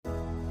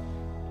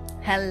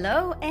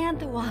Hello and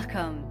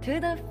welcome to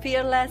the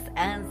Fearless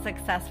and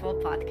Successful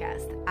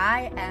podcast.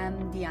 I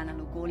am Diana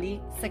Lugoli,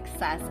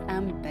 success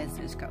and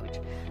business coach,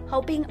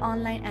 helping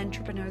online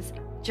entrepreneurs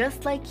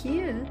just like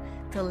you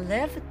to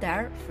live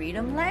their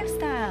freedom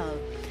lifestyle.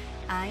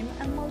 I'm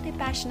a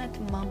multi-passionate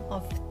mom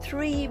of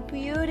 3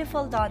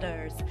 beautiful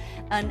daughters,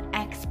 an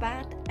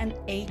expat, an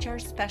HR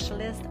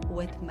specialist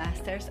with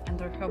masters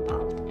under her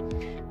belt.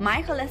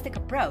 My holistic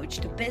approach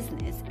to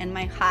business and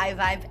my high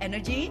vibe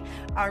energy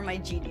are my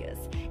genius.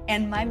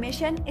 And my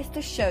mission is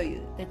to show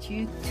you that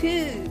you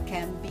too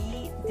can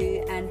be,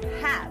 do, and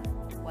have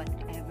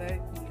whatever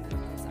you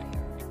desire.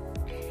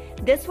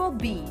 This will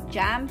be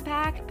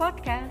jam-packed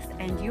podcast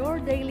and your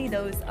daily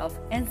dose of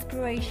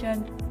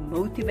inspiration,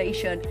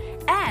 motivation,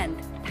 and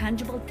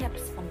tangible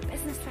tips on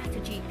business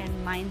strategy and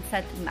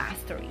mindset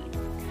mastery.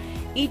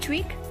 Each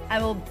week,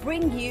 I will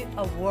bring you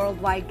a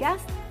worldwide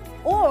guest,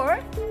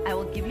 or I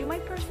will give you my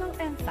personal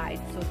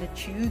insights so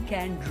that you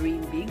can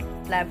dream big,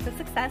 plan for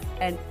success,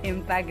 and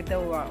impact the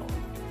world.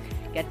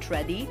 Get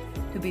ready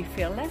to be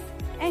fearless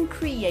and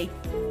create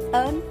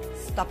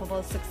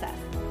unstoppable success.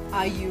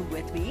 Are you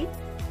with me?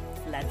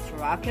 Let's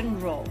rock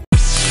and roll.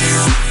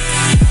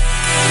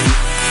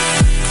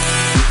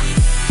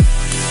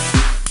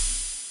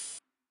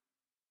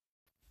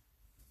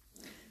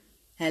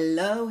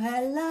 Hello,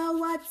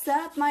 what's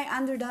up, my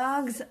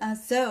underdogs?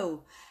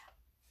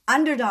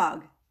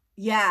 Underdog.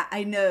 Yeah,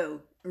 I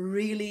know,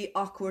 really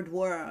awkward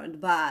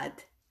word,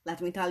 but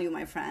let me tell you,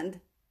 my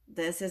friend,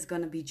 this is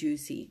gonna be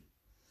juicy.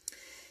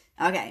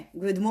 Okay,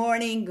 good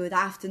morning, good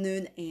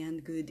afternoon,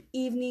 and good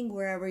evening,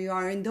 wherever you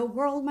are in the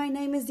world. My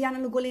name is Diana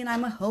Lugoli, and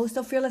I'm a host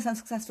of Fearless and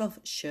Successful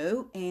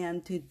Show,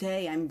 and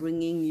today I'm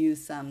bringing you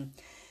some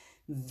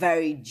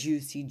very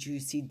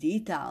juicy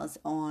details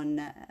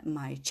on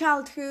my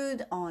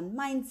childhood, on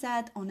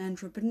mindset, on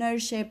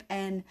entrepreneurship,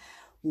 and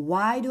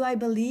why do I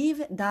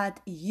believe that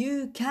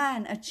you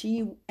can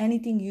achieve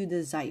anything you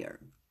desire?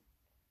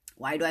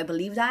 Why do I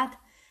believe that?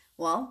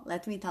 Well,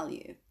 let me tell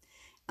you.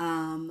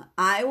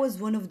 I was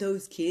one of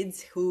those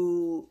kids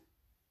who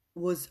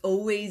was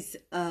always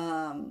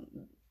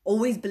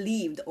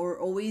believed or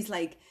always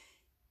like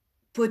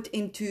put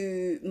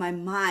into my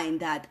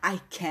mind that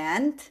I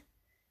can't.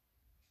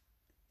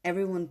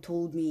 Everyone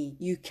told me,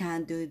 you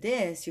can't do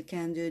this,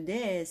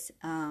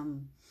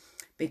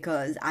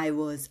 because I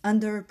was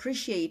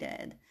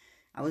underappreciated.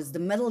 I was the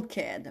middle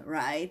kid,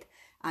 right?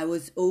 I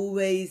was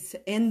always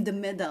in the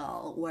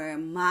middle where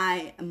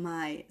my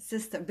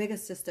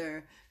biggest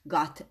sister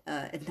got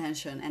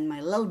attention and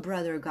my little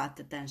brother got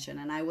attention.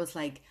 And I was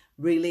like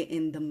really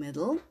in the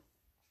middle.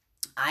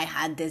 I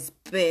had this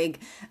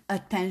big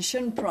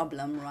attention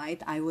problem,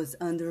 right? I was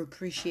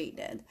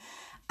underappreciated.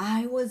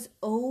 I was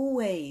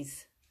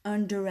always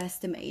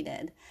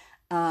underestimated,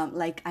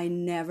 like I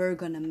never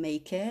gonna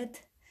make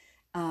it,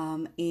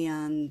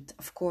 and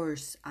of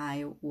course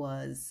I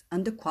was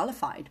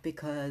underqualified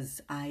because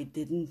I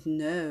didn't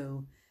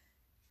know,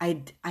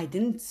 I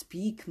didn't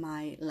speak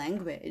my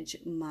language,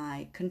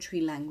 my country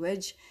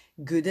language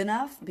good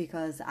enough,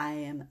 because I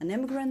am an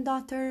immigrant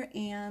daughter,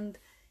 and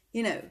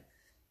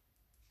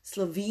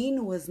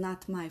Slovene was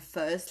not my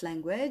first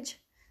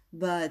language,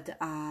 but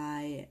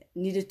I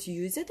needed to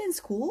use it in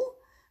school.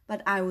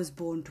 But I was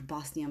born to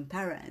Bosnian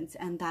parents,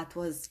 and that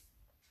was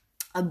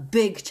a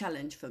big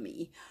challenge for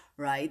me,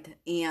 right?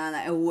 And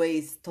I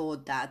always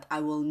thought that I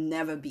will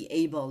never be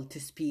able to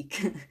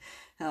speak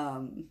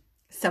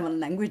 7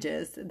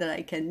 languages that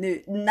I can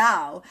do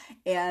now.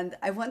 And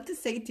I want to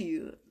say to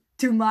you,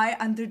 to my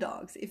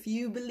underdogs, if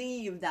you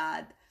believe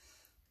that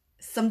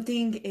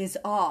something is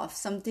off,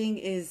 something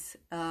is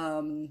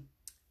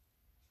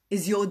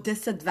your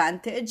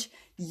disadvantage,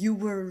 you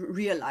will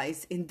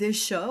realize in this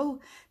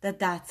show that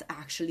that's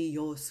actually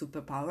your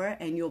superpower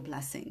and your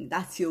blessing.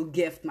 That's your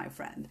gift, my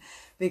friend.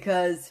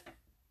 Because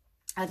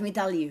let me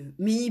tell you,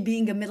 me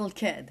being a middle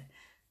kid,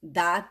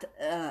 that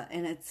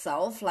in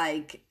itself,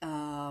 like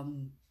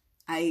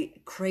I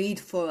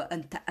craved for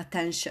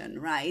attention,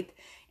 right?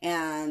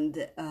 And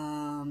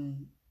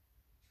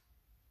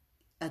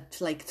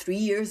at like 3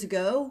 years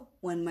ago,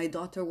 when my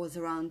daughter was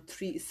around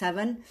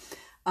 7,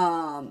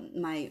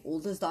 my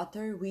oldest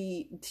daughter,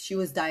 she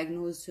was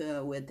diagnosed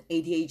with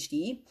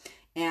ADHD,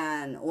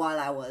 and while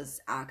I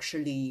was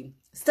actually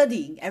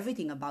studying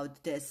everything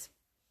about this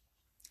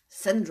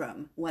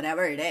syndrome,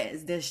 whatever it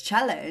is, this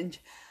challenge,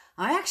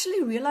 I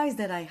actually realized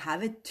that I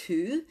have it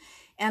too.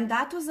 And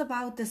that was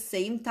about the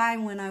same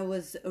time when I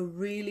was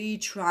really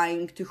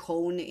trying to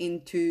hone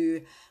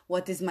into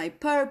what is my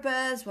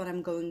purpose, what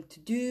I'm going to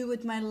do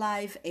with my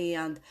life.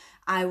 And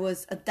I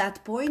was at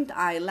that point,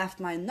 I left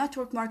my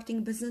network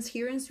marketing business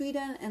here in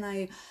Sweden, and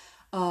I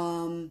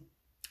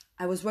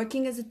was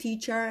working as a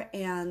teacher,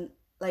 and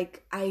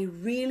like I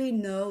really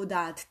know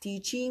that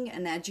teaching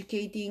and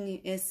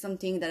educating is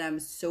something that I'm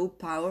so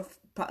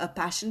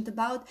passionate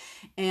about,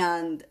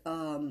 and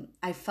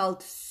I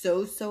felt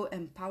so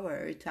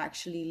empowered to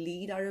actually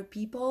lead other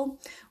people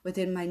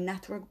within my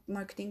network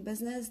marketing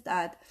business,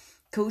 that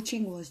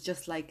coaching was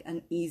just like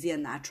an easy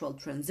and natural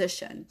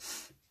transition.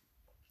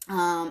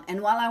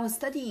 And while I was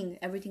studying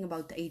everything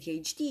about the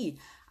ADHD,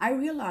 I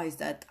realized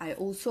that I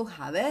also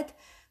have it,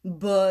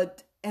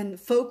 and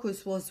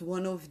focus was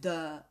one of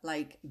the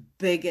like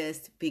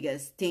biggest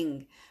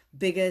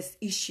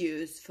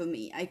issues for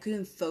me. I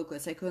couldn't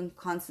focus, I couldn't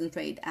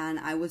concentrate, and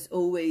I was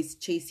always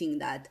chasing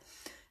that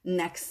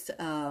next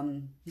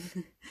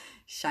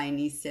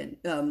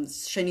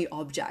shiny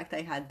object.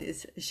 I had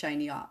this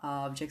shiny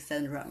object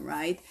syndrome,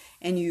 right?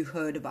 And you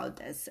heard about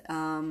this.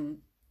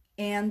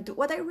 And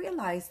what I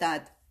realized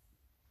that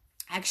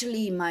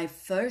actually my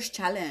first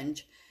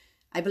challenge,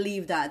 I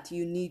believe that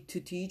you need to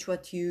teach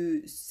what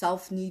you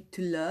self need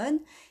to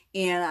learn.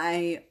 And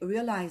I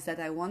realized that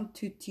I want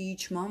to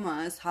teach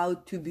mamas how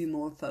to be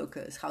more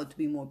focused, how to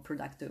be more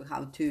productive,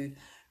 how to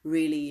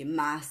really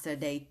master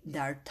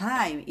their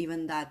time.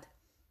 Even that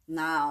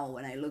now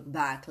when I look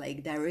back,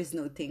 like there is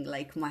no thing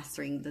like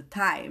mastering the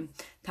time.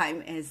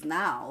 Time is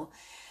now.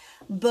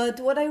 But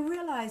what I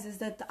realize is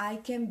that I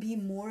can be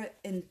more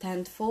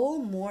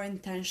intentful, more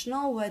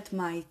intentional with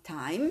my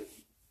time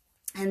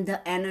and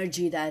the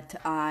energy that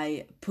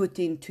I put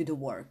into the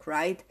work,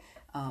 right?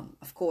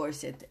 Of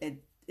course, it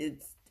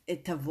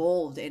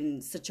evolved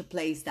in such a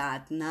place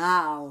that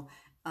now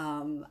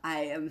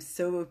I am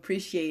so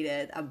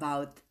appreciated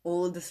about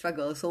all the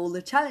struggles, all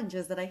the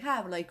challenges that I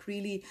have, like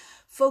really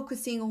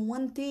focusing on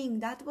one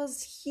thing. That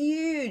was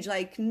huge.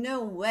 Like,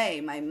 no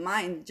way, my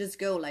mind just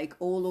go like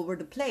all over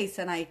the place.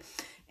 And I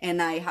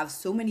have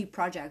so many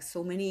projects,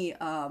 so many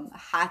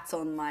hats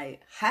on my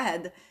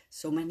head,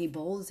 so many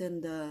balls in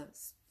the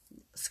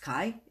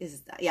sky.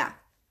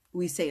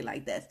 We say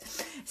like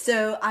this.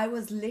 So I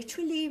was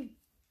literally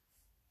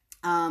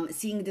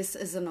seeing this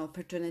as an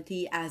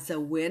opportunity, as a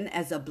win,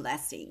 as a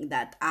blessing,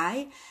 that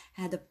I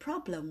had a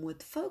problem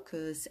with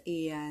focus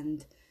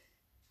and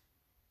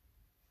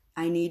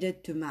I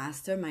needed to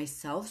master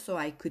myself so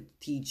I could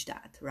teach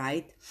that,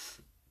 right?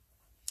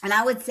 And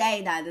I would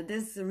say that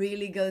this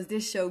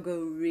show go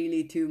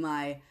really to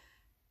my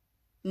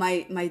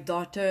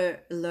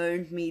daughter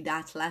learned me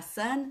that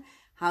lesson,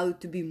 how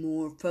to be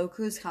more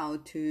focused, how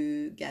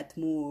to get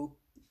more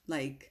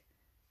like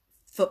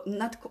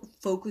not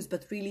focused,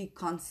 but really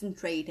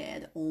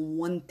concentrated on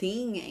one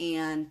thing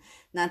and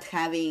not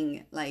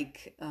having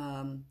like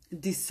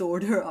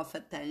disorder of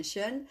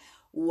attention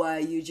where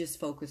you just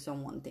focus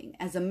on one thing.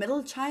 As a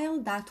middle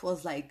child, that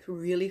was like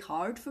really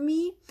hard for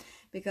me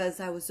because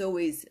I was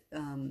always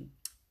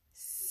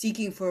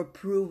seeking for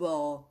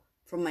approval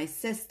from my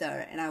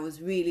sister, and I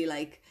was really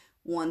like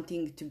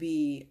wanting to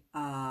be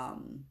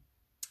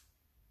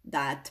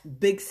that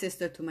big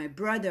sister to my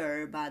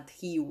brother, but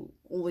he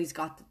always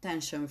got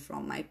attention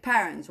from my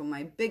parents or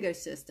my bigger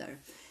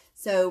sister.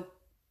 So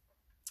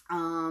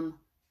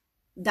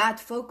that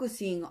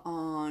focusing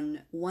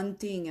on one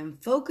thing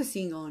and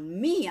focusing on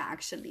me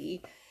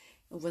actually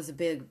was a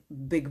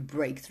big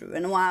breakthrough.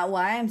 And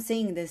why I'm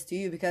saying this to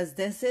you, because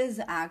this is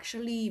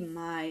actually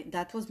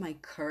that was my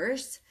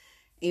curse.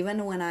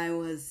 Even when I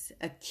was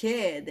a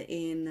kid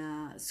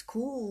in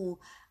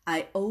school,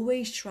 I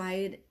always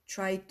tried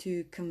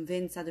to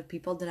convince other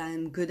people that I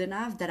am good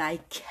enough, that I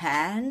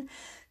can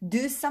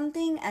do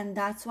something. And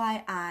that's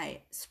why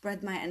I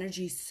spread my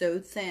energy so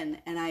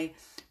thin, and I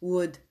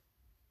would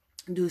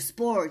do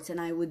sports, and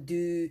I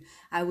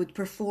would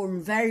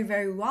perform very,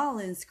 very well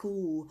in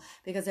school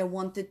because I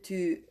wanted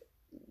to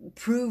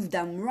prove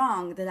them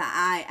wrong, that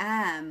I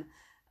am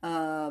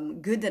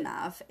good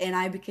enough. And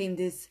I became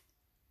this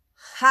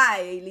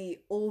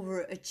highly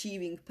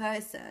overachieving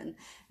person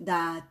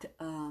that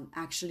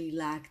actually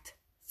lacked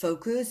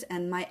focus.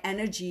 And my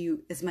energy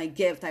is my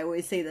gift. I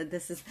always say that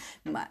this is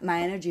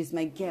my energy is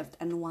my gift,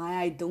 and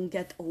why I don't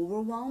get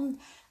overwhelmed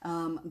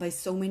by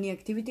so many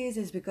activities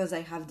is because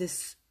I have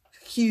this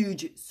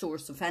huge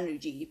source of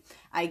energy.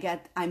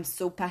 I'm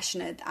so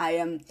passionate. I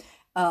am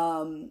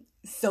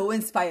so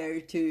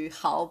inspired to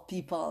help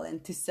people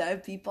and to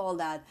serve people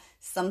that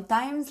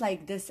sometimes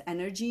like this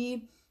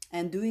energy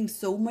and doing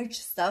so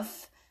much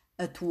stuff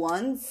at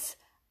once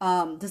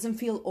doesn't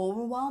feel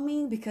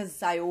overwhelming,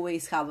 because I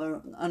always have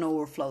an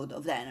overflow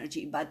of the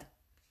energy. But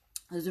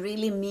it's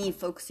really me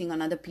focusing on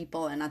other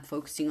people and not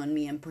focusing on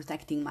me, and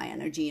protecting my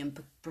energy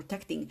and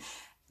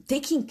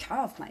taking care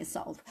of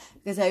myself,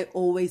 because I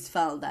always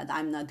felt that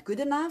I'm not good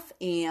enough.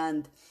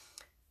 And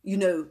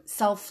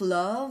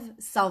self-love,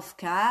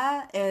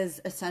 self-care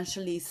is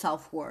essentially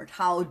self-worth.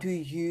 How do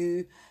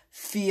you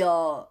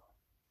feel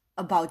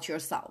about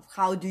yourself?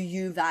 How do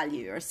you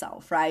value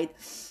yourself, right?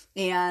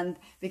 And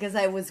because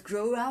I was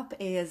grown up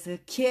as a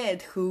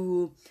kid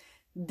who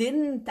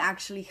didn't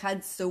actually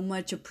had so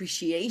much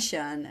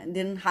appreciation, and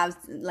didn't have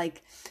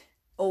like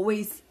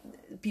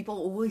people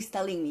always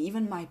telling me,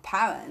 even my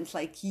parents,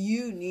 like,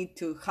 you need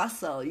to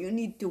hustle, you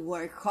need to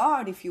work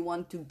hard if you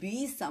want to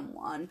be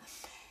someone,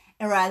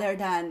 rather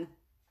than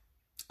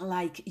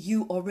like,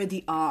 you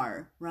already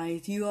are,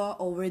 right? You are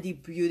already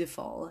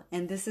beautiful.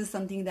 And this is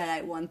something that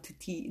I want to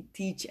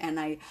teach, and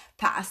I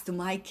pass to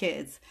my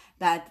kids,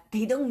 that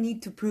they don't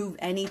need to prove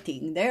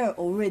anything. They're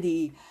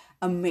already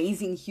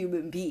amazing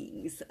human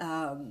beings.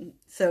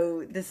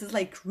 So this is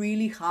like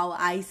really how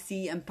I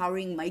see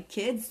empowering my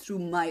kids through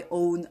my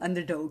own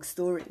underdog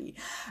story.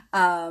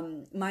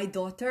 My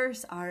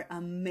daughters are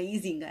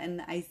amazing,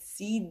 and I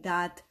see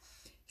that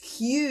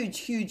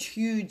huge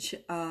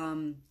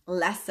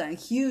lesson,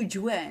 huge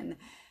win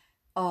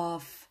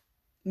of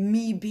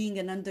me being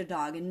an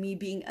underdog and me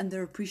being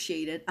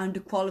underappreciated,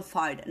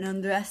 underqualified, and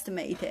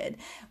underestimated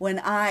when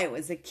I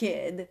was a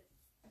kid,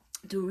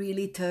 to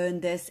really turn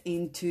this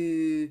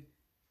into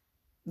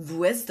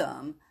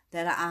wisdom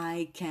that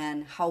I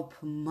can help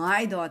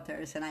my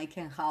daughters, and I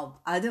can help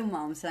other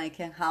moms, and I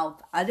can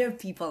help other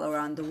people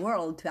around the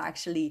world to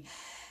actually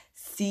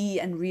see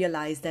and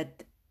realize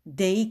that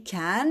they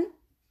can,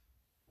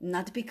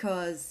 not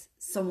because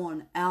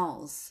someone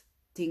else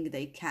think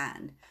they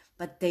can,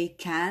 but they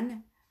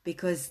can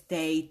because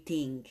they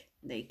think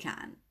they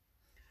can,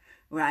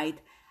 right?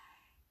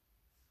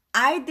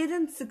 I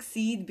didn't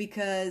succeed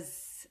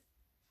because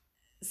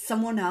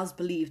someone else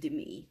believed in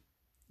me.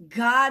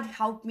 God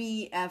helped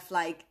me if,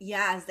 like,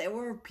 yes, there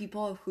were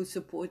people who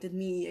supported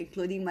me,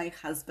 including my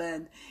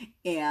husband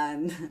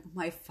and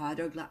my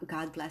father,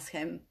 God bless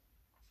him,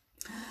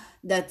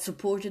 that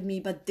supported me,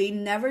 but they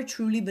never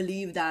truly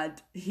believed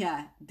that,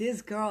 yeah,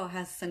 this girl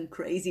has some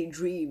crazy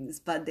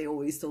dreams. But they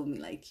always told me,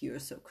 like, you're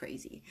so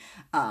crazy.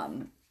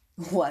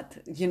 What,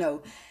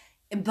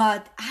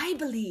 but I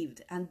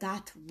believed, and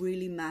that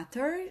really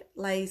mattered.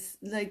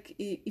 Like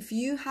if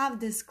you have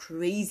this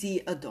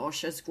crazy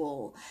audacious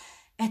goal,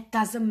 it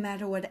doesn't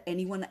matter what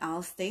anyone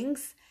else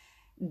thinks.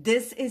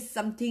 This is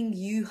something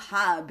you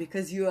have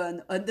because you're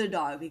an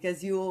underdog,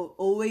 because you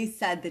always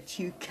said that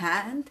you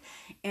can't,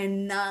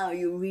 and now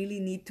you really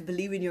need to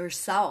believe in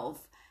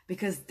yourself,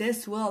 because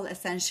this will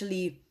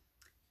essentially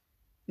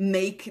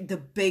make the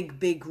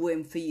big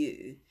win for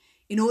you.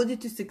 In order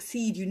to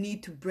succeed, you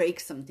need to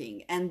break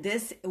something, and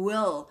this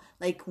will,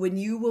 like, when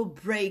you will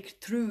break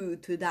through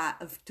to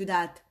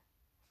that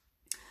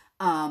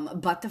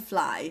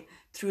butterfly,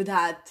 through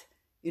that,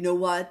 you know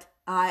what,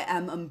 I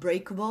am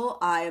unbreakable,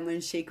 I am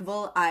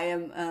unshakable, I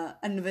am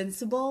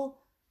invincible,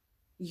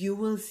 you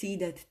will see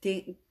that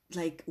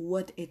like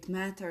what it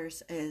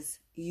matters is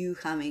you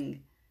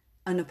having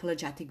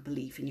unapologetic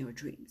belief in your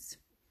dreams,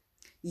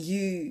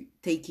 you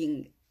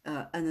taking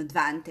an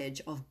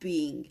advantage of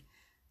being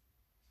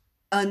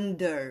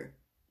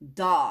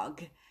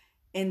underdog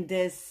in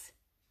this,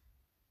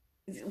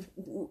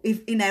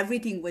 if in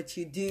everything what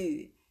you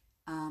do,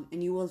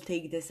 and you will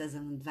take this as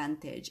an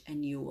advantage,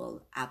 and you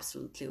will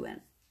absolutely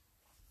win.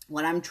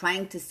 What I'm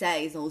trying to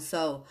say is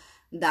also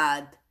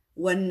that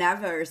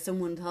whenever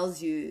someone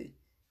tells you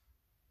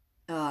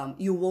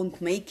you won't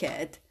make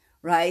it,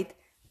 right?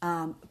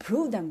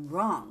 Prove them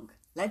wrong.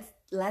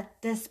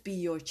 Let this be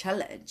your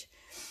challenge.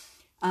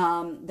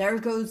 There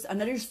goes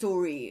another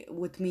story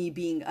with me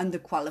being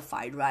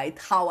underqualified, right?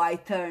 How I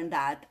turned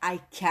that I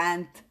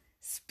can't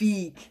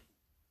speak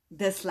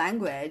this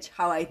language,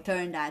 how I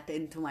turned that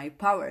into my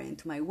power,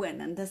 into my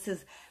win. And this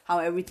is how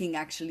everything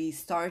actually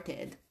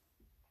started.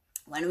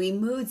 When we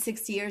moved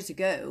 6 years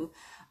ago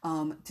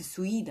to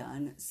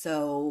Sweden,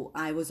 so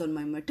I was on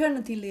my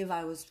maternity leave,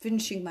 I was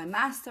finishing my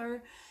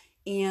master,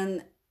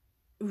 and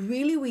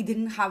really we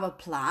didn't have a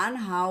plan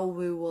how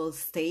we will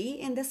stay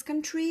in this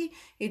country.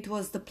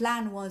 The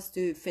plan was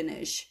to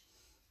finish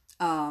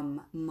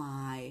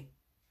my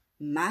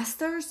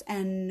master's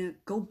and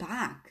go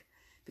back,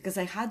 because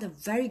I had a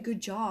very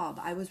good job.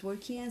 I was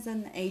working as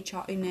an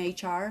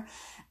HR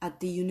at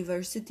the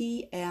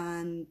university,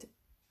 and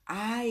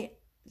I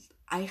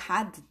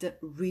had the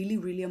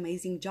really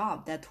amazing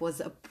job that was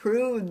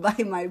approved by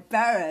my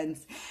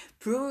parents,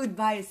 approved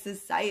by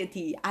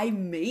society. I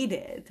made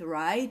it,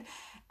 right?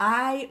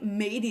 I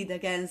made it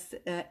against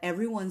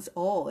everyone's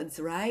odds,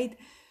 right?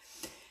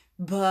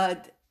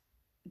 But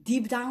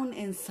deep down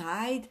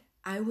inside,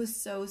 I was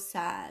so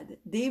sad.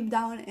 Deep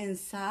down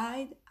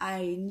inside,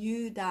 I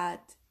knew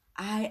that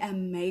I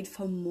am made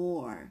for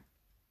more.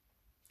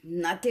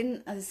 Not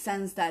in a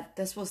sense that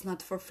this was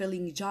not a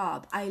fulfilling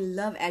job. I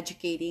love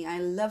educating. I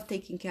love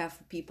taking care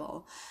of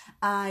people.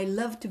 I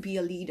love to be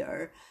a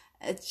leader.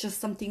 It's just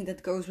something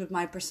that goes with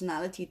my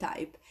personality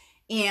type.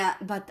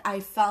 But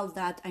I felt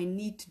that I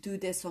need to do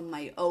this on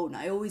my own.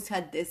 I always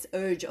had this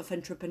urge of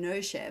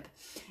entrepreneurship.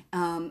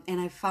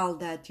 And I felt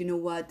that, you know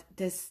what,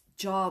 this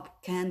job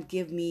can't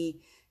give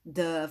me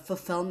the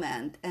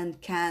fulfillment and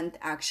can't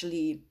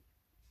actually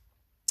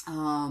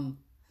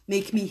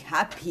make me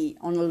happy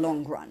on the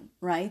long run,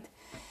 right?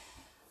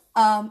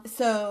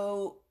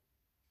 So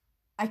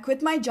I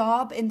quit my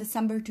job in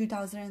December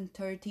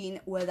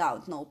 2013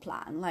 without no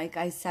plan. Like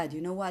I said,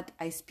 you know what?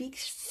 I speak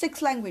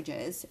 6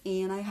 languages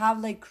and I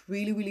have like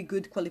really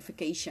good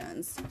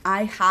qualifications.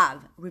 I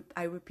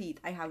repeat,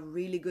 I have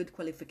really good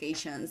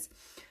qualifications.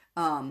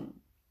 I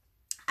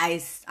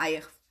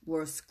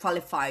was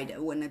qualified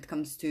when it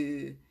comes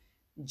to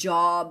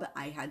job.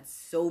 I had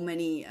so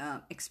many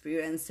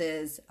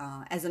experiences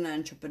as an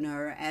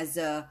entrepreneur, as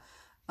a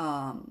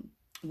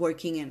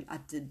working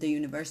at the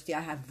university. I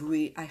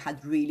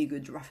had really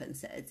good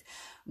references,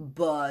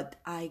 but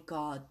I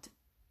got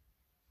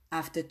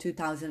after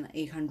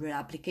 2,800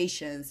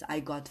 applications, I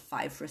got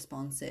 5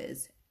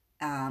 responses.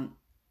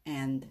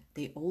 And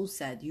they all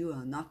said, you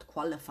are not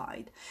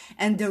qualified.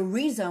 And the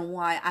reason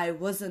why I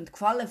wasn't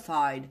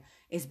qualified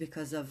is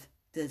because of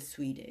the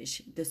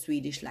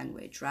Swedish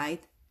language,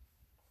 right?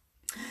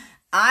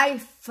 I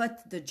fit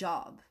the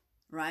job,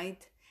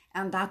 right?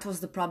 And that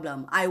was the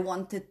problem. I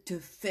wanted to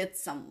fit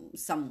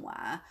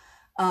somewhere,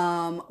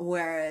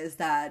 whereas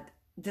that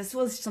this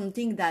was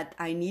something that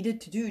I needed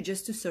to do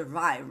just to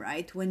survive,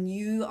 right? When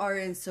you are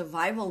in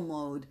survival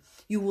mode,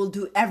 you will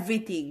do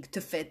everything to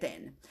fit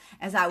in.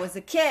 As I was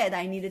a kid,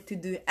 I needed to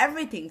do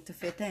everything to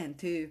fit in,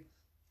 to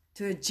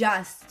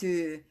adjust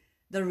to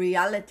the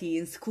reality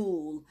in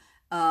school,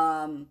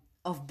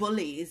 of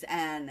bullies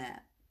and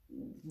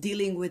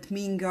dealing with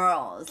mean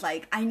girls.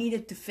 Like, I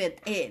needed to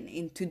fit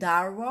into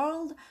that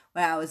world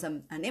where I was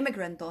an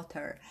immigrant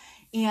daughter.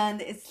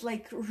 And it's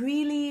like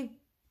really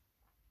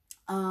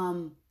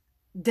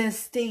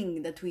this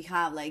thing that we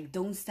have, like,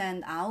 don't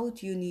stand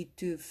out, you need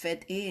to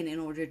fit in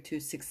order to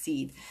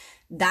succeed.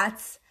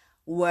 That's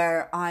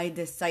where I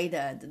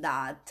decided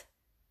that,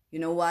 you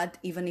know what,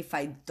 even if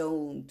I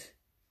don't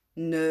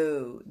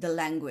know the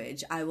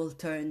language, I will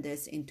turn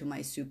this into my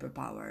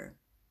superpower.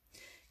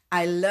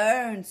 I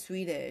learned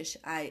Swedish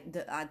at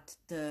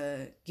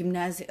the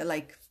gymnasium,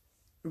 like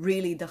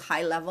really the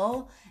high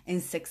level,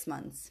 in 6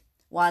 months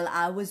while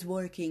I was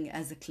working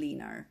as a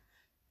cleaner.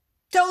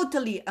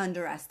 Totally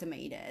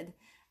underestimated.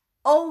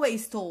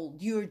 Always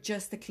told, you're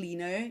just a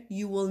cleaner,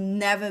 you will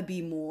never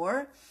be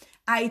more.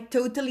 I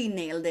totally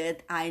nailed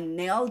it. I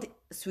nailed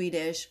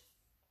Swedish.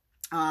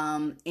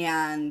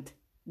 And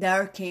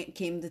there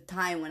came the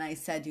time when I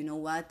said, you know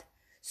what,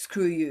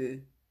 screw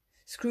you.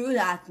 Screw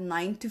that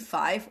 9 to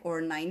 5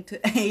 or 9 to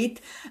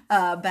 8,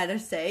 better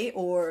say,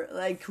 or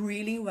like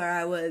really where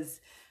I was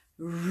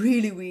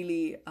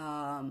really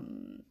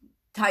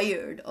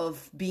tired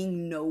of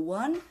being no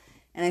one.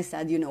 And I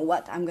said, you know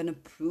what, I'm going to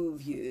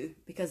prove you,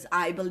 because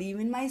I believe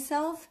in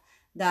myself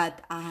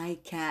that I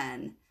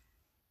can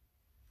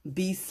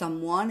be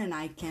someone and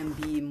I can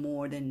be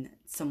more than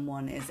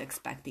someone is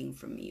expecting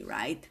from me,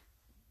 right?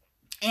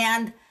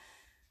 And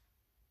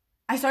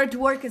I started to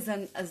work as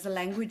a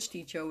language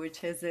teacher,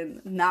 which is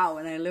now,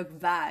 when I look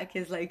back,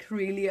 is like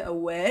really a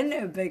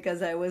win,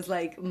 because I was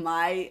like,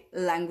 my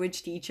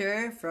language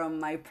teacher from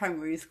my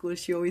primary school,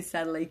 she always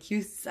said, like,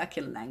 you suck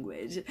in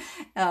language.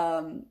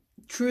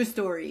 True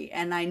story.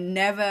 And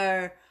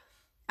I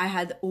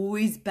had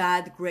always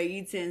bad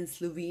grades in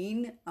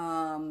Slovene.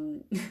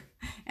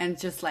 And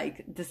just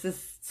like, this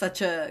is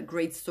such a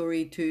great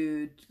story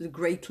to the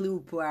great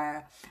loop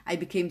where I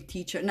became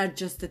teacher, not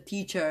just a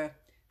teacher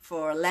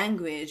for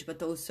language,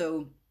 but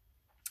also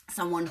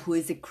someone who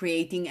is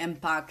creating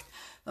impact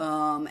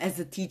as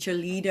a teacher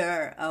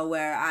leader,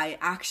 where I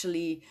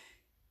actually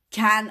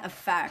can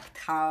affect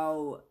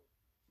how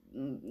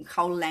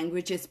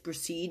languages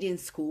proceed in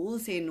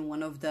schools in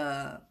one of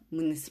the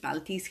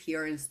municipalities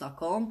here in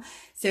Stockholm.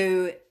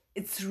 So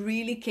it's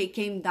really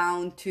came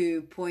down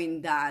to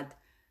point that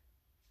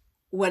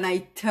when I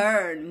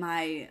turn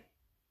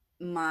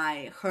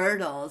my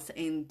hurdles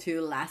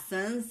into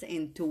lessons,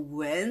 into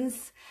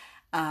wins,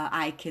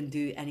 I can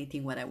do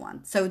anything what I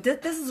want. So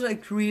this is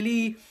like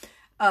really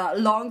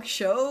long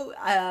show,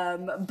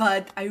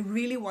 but I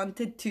really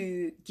wanted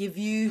to give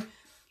you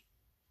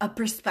a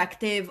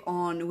perspective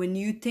on when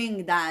you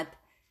think that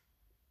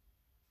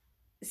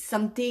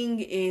something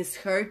is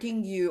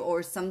hurting you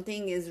or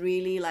something is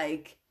really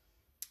like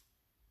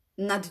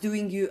not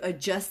doing you a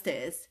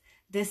justice.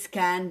 This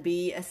can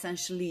be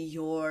essentially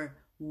your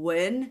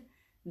win.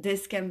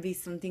 This can be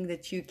something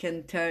that you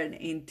can turn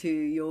into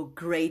your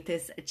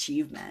greatest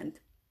achievement.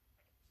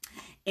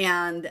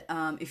 And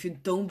if you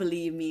don't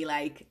believe me,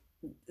 like,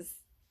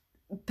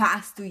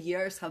 past 2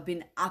 years have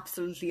been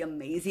absolutely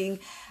amazing.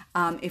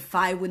 If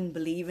I wouldn't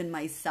believe in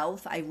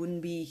myself, I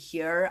wouldn't be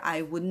here.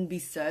 I wouldn't be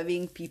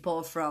serving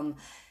people from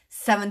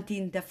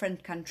 17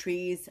 different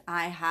countries.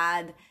 I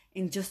had,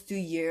 in just 2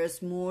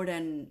 years, more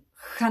than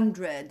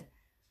 100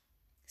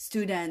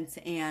 students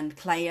and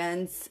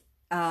clients.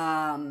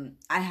 I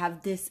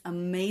have this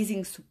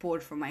amazing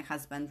support from my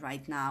husband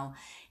right now,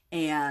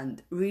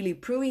 and really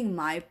proving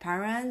my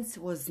parents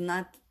was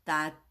not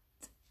that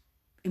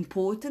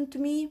important to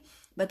me,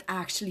 but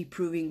actually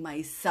proving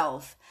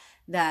myself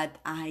that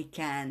I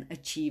can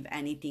achieve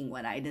anything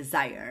what I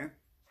desire.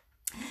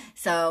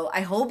 So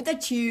I hope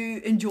that you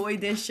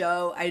enjoyed this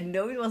show. I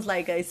know it was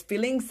like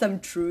spilling some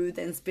truth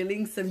and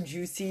spilling some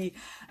juicy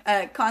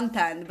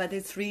content, but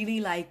it's really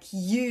like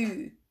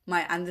you,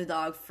 my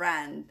underdog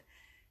friend,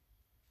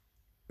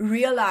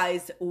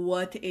 realize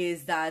what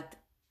is that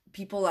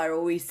people are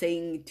always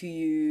saying to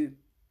you,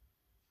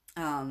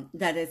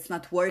 that it's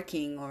not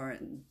working or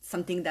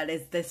something that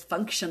is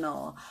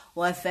dysfunctional.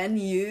 Well, then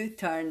you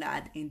turn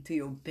that into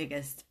your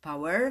biggest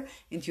power,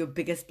 into your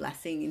biggest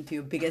blessing, into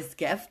your biggest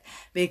gift,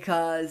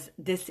 because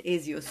this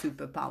is your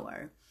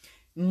superpower.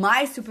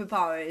 My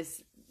superpower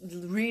is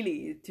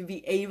really to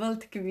be able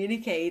to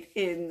communicate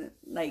in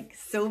like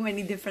so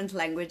many different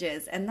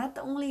languages, and not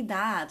only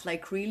that,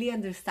 like really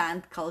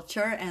understand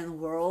culture and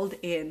world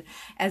in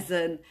as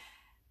an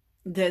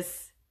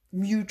this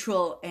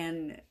mutual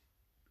and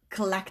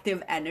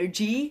collective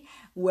energy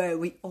where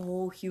we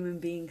all human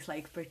beings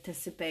like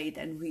participate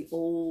and we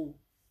all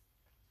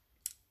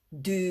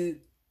do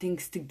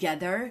things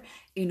together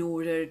in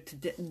order to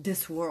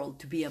this world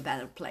to be a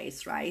better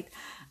place, right?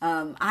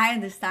 I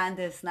understand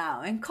this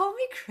now, and call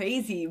me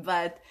crazy,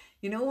 but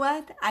you know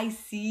what? I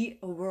see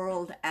a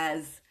world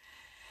as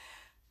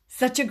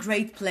such a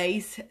great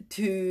place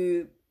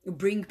to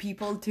bring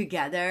people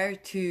together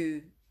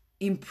to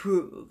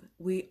improve.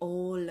 We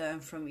all learn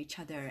from each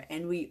other,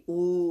 and we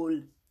all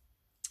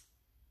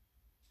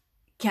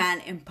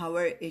can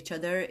empower each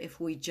other if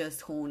we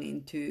just hone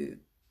into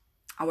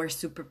our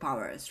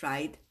superpowers,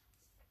 right?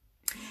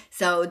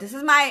 So this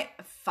is my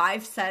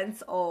 5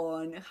 cents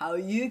on how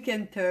you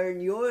can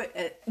turn your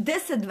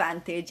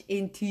disadvantage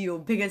into your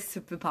biggest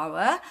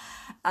superpower.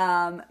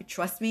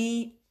 Trust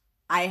me,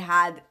 I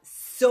had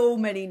so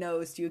many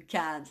no's you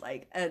can't.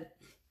 Like,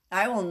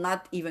 I will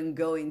not even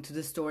go into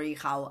the story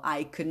how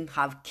I couldn't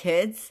have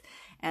kids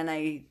and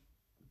I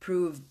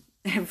proved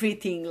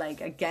everything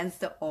like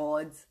against the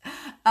odds.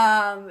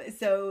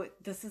 So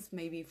this is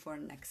maybe for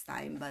next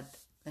time, but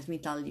let me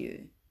tell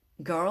you,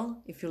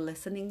 girl, if you're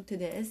listening to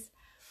this,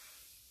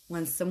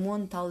 when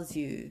someone tells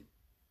you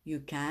you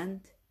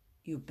can't,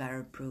 you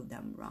better prove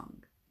them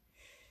wrong.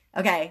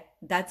 Okay,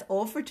 that's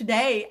all for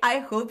today. I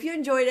hope you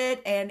enjoyed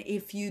it. And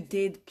if you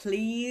did,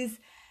 please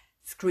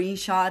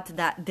screenshot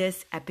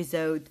this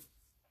episode,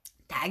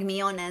 tag me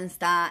on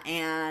Insta,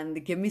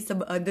 and give me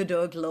some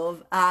Underdog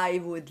love. I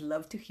would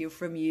love to hear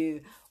from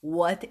you.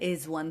 What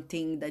is one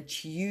thing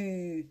that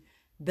you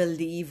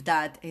believe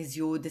that is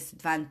your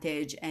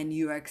disadvantage and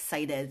you're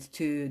excited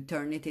to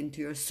turn it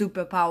into your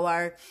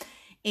superpower?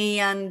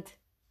 And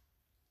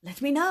let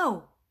me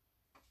know,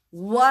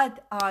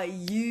 what are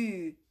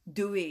you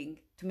doing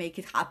to make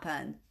it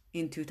happen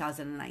in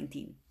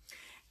 2019?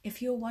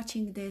 If you're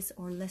watching this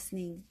or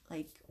listening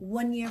like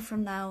 1 year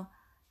from now,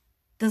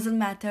 doesn't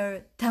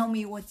matter. Tell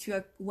me what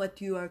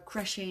you are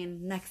crushing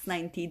in next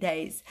 90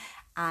 days.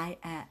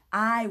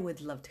 I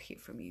would love to hear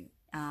from you.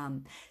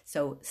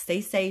 So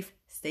stay safe,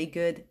 stay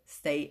good,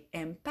 stay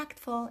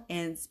impactful,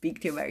 and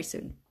speak to you very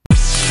soon.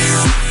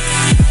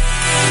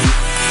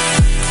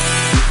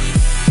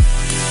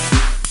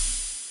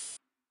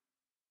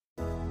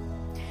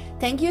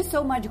 Thank you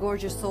so much,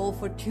 gorgeous soul,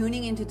 for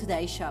tuning into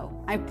today's show.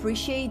 I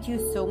appreciate you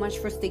so much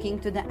for sticking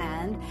to the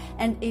end.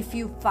 And if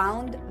you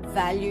found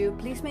value,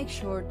 please make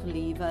sure to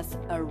leave us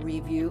a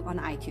review on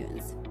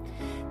iTunes.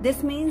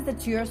 This means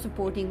that you're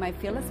supporting my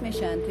fearless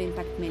mission to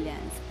impact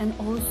millions, and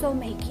also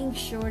making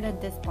sure that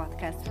this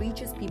podcast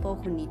reaches people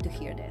who need to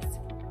hear this.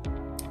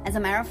 As a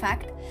matter of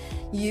fact,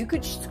 you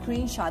could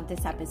screenshot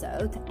this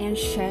episode and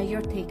share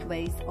your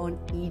takeaways on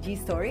EG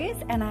Stories,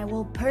 and I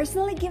will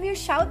personally give you a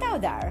shout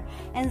out there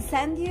and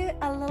send you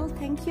a little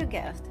thank you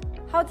gift.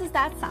 How does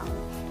that sound?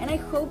 And I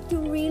hope to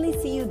really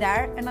see you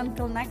there. And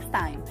until next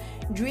time,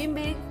 dream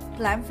big,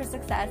 plan for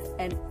success,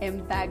 and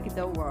impact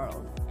the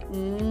world.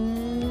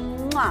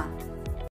 Mwah!